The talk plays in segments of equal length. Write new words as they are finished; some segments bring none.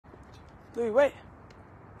Louis, wait.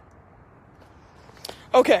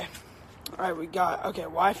 Okay. All right, okay,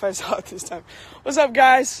 Wi-Fi's out this time. What's up,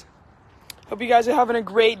 guys? Hope you guys are having a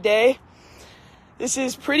great day. This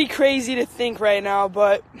is pretty crazy to think right now,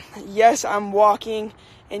 but yes, I'm walking,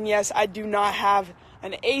 and yes, I do not have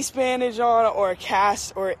an ace bandage on or a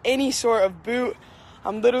cast or any sort of boot.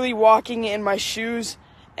 I'm literally walking in my shoes,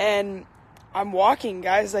 and I'm walking,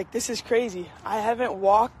 guys. Like, this is crazy. I haven't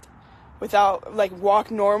walked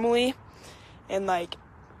walk normally, and like,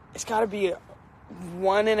 it's got to be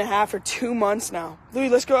 1.5 or 2 months now. Louis,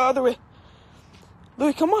 let's go the other way.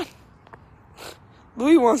 Louis, come on.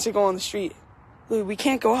 Louis wants to go on the street. Louis, we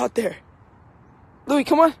can't go out there. Louis,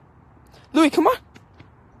 come on. Louis, come on.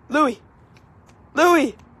 Louis.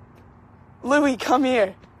 Louis. Louis, come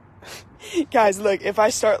here. Guys, look, if I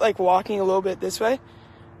start like walking a little bit this way,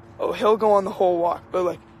 oh, he'll go on the whole walk. But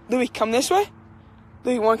like, Louis, come this way.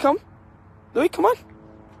 Louis, want to come? Louis, come on.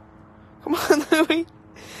 Come on, Louis.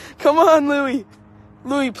 Come on, Louis.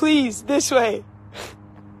 Louis, please, this way.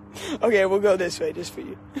 Okay, we'll go this way just for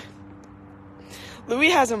you. Louis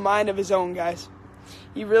has a mind of his own, guys.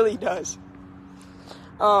 He really does.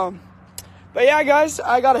 But yeah, guys,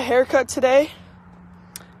 I got a haircut today.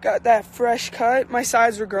 Got that fresh cut. My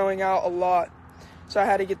sides were growing out a lot, so I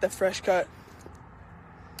had to get the fresh cut.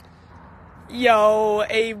 Yo,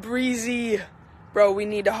 a breezy. Bro, we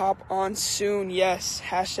need to hop on soon. Yes,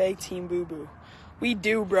 hashtag Team Boo Boo. We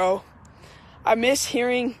do, bro. I miss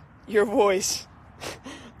hearing your voice.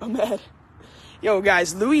 Ahmed. Yo,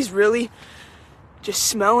 guys, Louis really just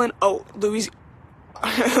smelling. Oh, Louis.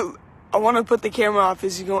 I want to put the camera off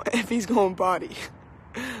if he's going potty.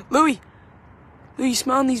 Louis, you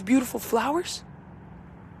smelling these beautiful flowers?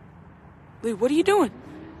 Louis, what are you doing?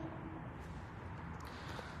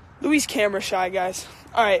 Louis' camera shy, guys.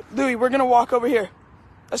 All right, Louis, we're gonna walk over here.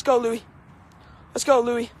 Let's go, Louis. Let's go,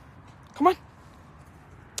 Louis. Come on.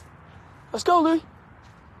 Let's go, Louis.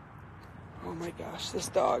 Oh my gosh, this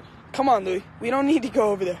dog. Come on, Louis. We don't need to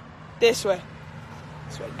go over there. This way.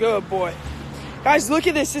 This way. Good boy. Guys, look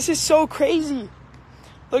at this. This is so crazy.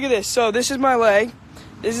 Look at this. So this is my leg.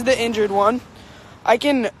 This is the injured one. I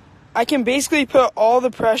can basically put all the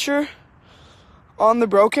pressure on the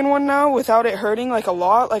broken one now without it hurting like a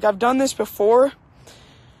lot. Like, I've done this before,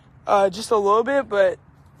 just a little bit, but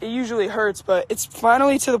it usually hurts. But it's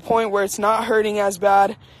finally to the point where it's not hurting as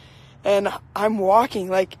bad, and I'm walking.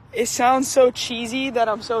 Like, it sounds so cheesy that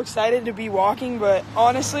I'm so excited to be walking, but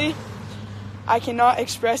honestly, I cannot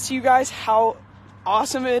express to you guys how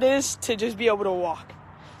awesome it is to just be able to walk.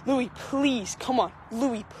 Louis, please, come on.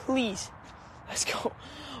 Louis, please. Let's go.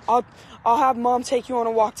 I'll have Mom take you on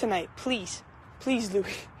a walk tonight. Please. Please,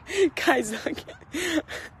 Louis. Guys, look.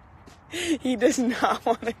 He does not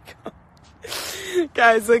want to go.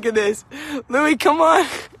 Guys, look at this. Louis, come on.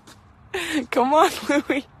 Come on,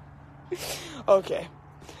 Louis. Okay.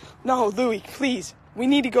 No, Louis, please. We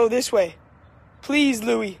need to go this way. Please,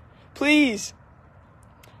 Louis. Please.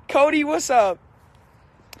 Cody, what's up?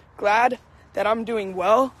 Glad that I'm doing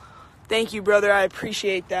well. Thank you, brother. I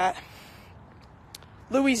appreciate that.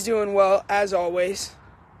 Louis doing well, as always.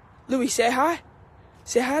 Louis, say hi.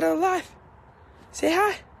 Say hi to the live. Say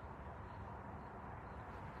hi.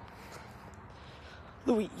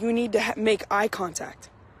 Louis, you need to make eye contact.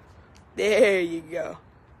 There you go.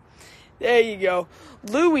 There you go.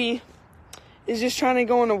 Louis is just trying to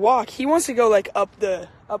go on a walk. He wants to go like up the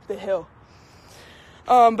hill.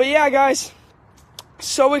 But yeah, guys,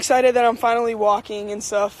 so excited that I'm finally walking and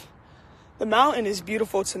stuff. The mountain is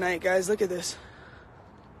beautiful tonight, guys. Look at this.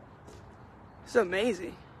 It's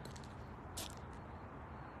amazing.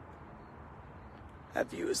 That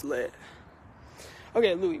view is lit.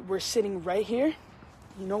 Okay, Louis, we're sitting right here.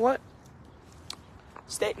 You know what?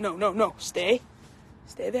 Stay. No. Stay.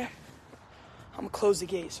 Stay there. I'm going to close the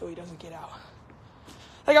gate so he doesn't get out.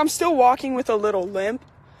 Like, I'm still walking with a little limp,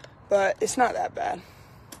 but it's not that bad.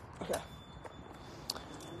 Okay.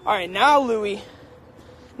 All right, now Louis.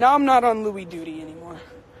 Now I'm not on Louis duty anymore.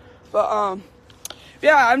 But,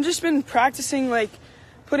 yeah, I've just been practicing, like,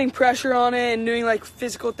 putting pressure on it and doing, like,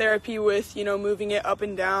 physical therapy with, you know, moving it up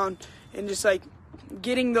and down and just, like,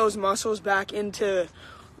 getting those muscles back into,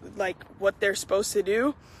 like, what they're supposed to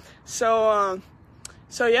do. So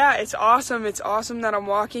yeah, it's awesome. It's awesome that I'm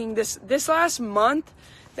walking. This last month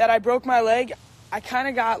that I broke my leg, I kind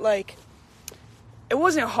of got, like, it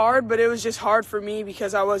wasn't hard, but it was just hard for me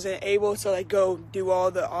because I wasn't able to, like, go do all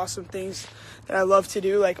the awesome things that I love to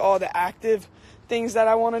do, like, all the active things that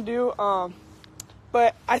I want to do.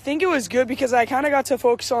 But I think it was good because I kind of got to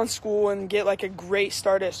focus on school and get, like, a great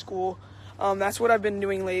start at school. That's what I've been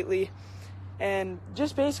doing lately. And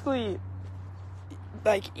just basically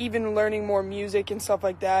like even learning more music and stuff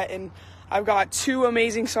like that. And I've got 2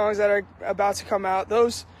 amazing songs that are about to come out.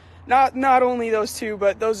 Those, not only those 2,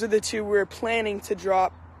 but those are the 2 we're planning to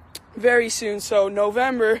drop very soon. So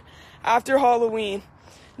November, after Halloween,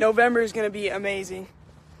 November is going to be amazing.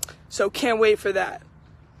 So can't wait for that.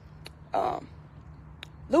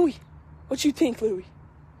 Louis, what you think, Louis?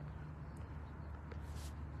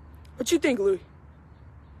 What you think, Louis?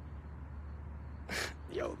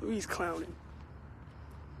 Yo, Louis clowning.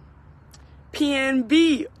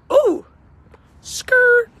 PNB. Ooh.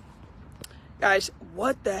 Skirt. Guys,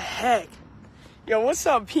 what the heck? Yo, what's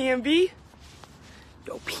up, PNB?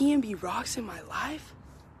 Yo, PNB rocks in my life?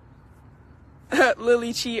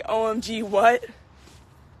 Lily Chi, OMG, what?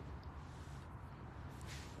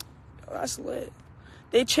 Yo, that's lit.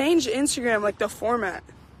 They changed Instagram, like the format.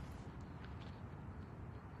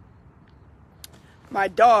 My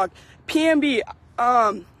dog. PNB,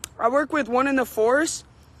 I work with One in the Forest,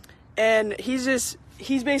 and he's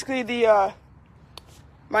basically the,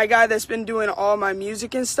 my guy that's been doing all my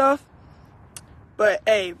music and stuff. But,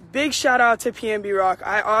 hey, big shout out to PNB Rock.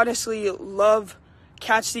 I honestly love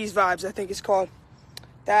Catch These Vibes, I think it's called.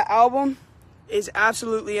 That album is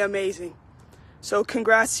absolutely amazing. So,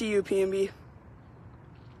 congrats to you, PNB.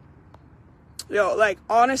 Yo, like,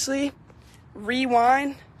 honestly,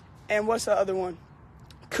 Rewind, and what's the other one?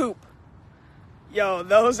 Coop. Yo,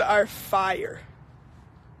 those are fire.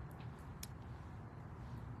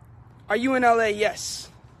 Are you in LA? Yes.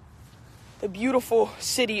 The beautiful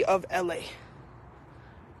city of LA.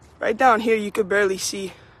 Right down here, you could barely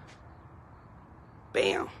see.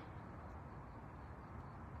 Bam.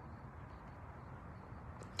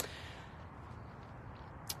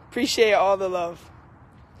 Appreciate all the love.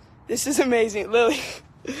 This is amazing.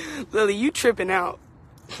 Lily, you tripping out.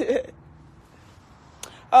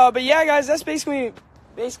 But yeah, guys, that's basically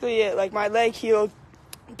it. Like, my leg healed,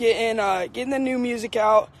 getting the new music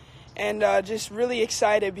out, and just really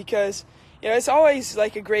excited because, you know, it's always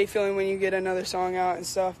like a great feeling when you get another song out and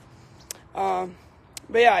stuff. But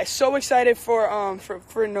yeah, so excited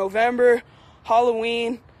for November,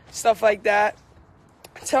 Halloween, stuff like that.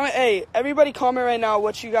 Tell me, hey, everybody comment right now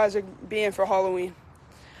what you guys are being for Halloween.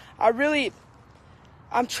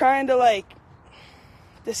 I'm trying to, like,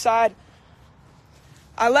 decide.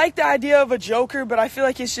 I like the idea of a Joker, but I feel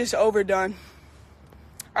like it's just overdone.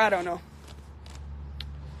 I don't know.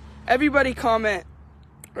 Everybody comment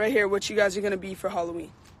right here what you guys are going to be for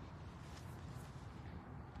Halloween.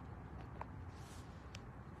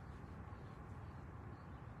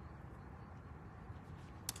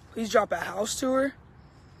 Please drop a house tour.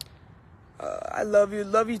 I love you.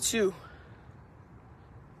 Love you too.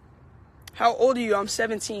 How old are you? I'm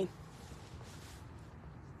 17.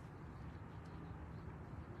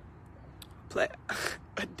 Play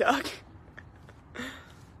a duck.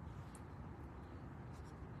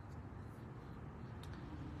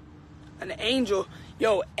 An angel.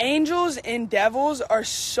 Yo, angels and devils are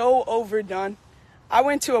so overdone. I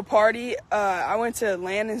went to a party. I went to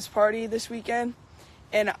Landon's party this weekend,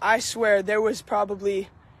 and I swear there was probably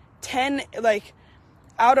 10, like,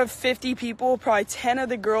 out of 50 people, probably 10 of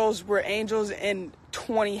the girls were angels and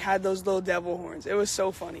 20 had those little devil horns. It was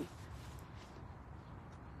so funny.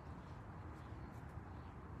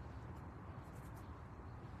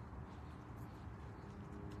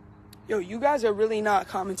 Yo, you guys are really not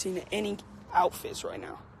commenting any outfits right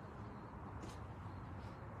now.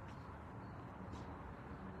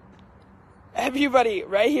 Everybody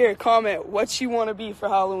right here, comment what you want to be for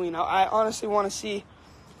Halloween. I honestly want to see.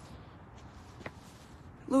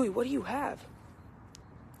 Louis, what do you have?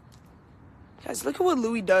 Guys, look at what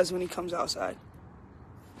Louis does when he comes outside.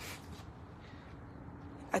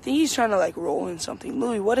 I think he's trying to, like, roll in something.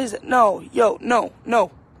 Louis, what is it? No, yo, no.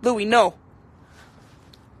 Louis, no.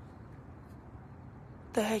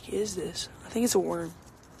 What the heck is this? I think it's a worm.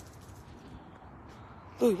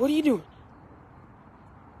 Louis, what are you doing?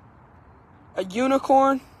 A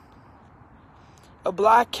unicorn, a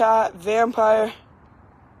black cat, vampire.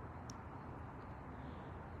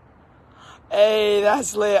 Hey,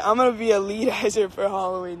 that's lit. I'm gonna be a leadizer for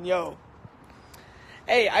Halloween, yo.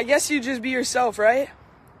 Hey, I guess you just be yourself, right?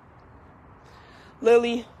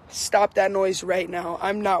 Lily, stop that noise right now.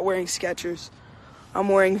 I'm not wearing Skechers. I'm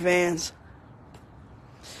wearing Vans.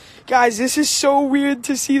 Guys, this is so weird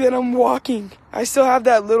to see that I'm walking. I still have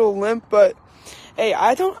that little limp, but hey,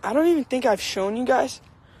 I don't even think I've shown you guys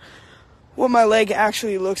what my leg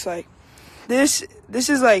actually looks like. This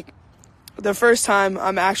is like the first time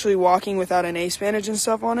I'm actually walking without an ace bandage and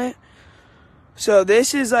stuff on it. So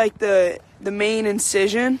this is like the main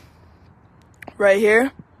incision right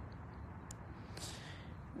here.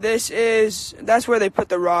 That's where they put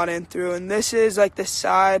the rod in through, and this is like the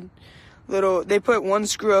side they put one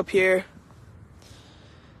screw up here.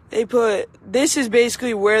 This is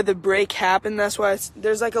basically where the break happened. That's why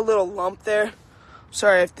there's like a little lump there.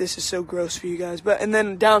 Sorry if this is so gross for you guys, and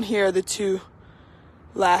then down here are the 2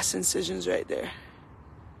 last incisions right there.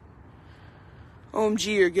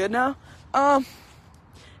 OMG, you're good now?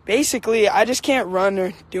 Basically, I just can't run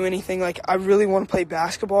or do anything. Like, I really want to play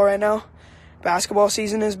basketball right now. Basketball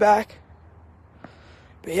season is back.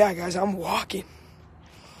 But yeah, guys, I'm walking.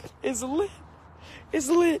 It's lit. It's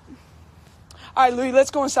lit. All right, Louis,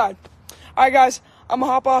 let's go inside. All right, guys, I'm going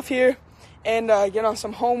to hop off here and get on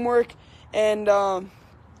some homework. And what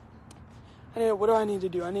do I need to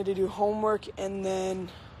do? I need to do homework, and then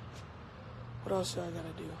what else do I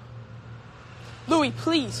got to do? Louis,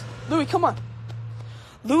 please. Louis, come on.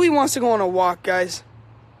 Louis wants to go on a walk, guys.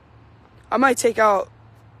 I might take out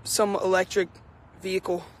some electric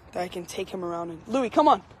vehicle that I can take him around in. Louis, come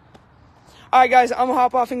on. All right, guys, I'm going to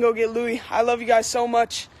hop off and go get Louis. I love you guys so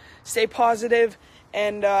much. Stay positive,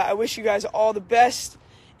 and I wish you guys all the best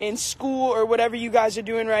in school or whatever you guys are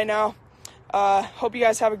doing right now. Hope you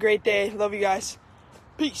guys have a great day. Love you guys.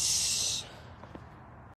 Peace.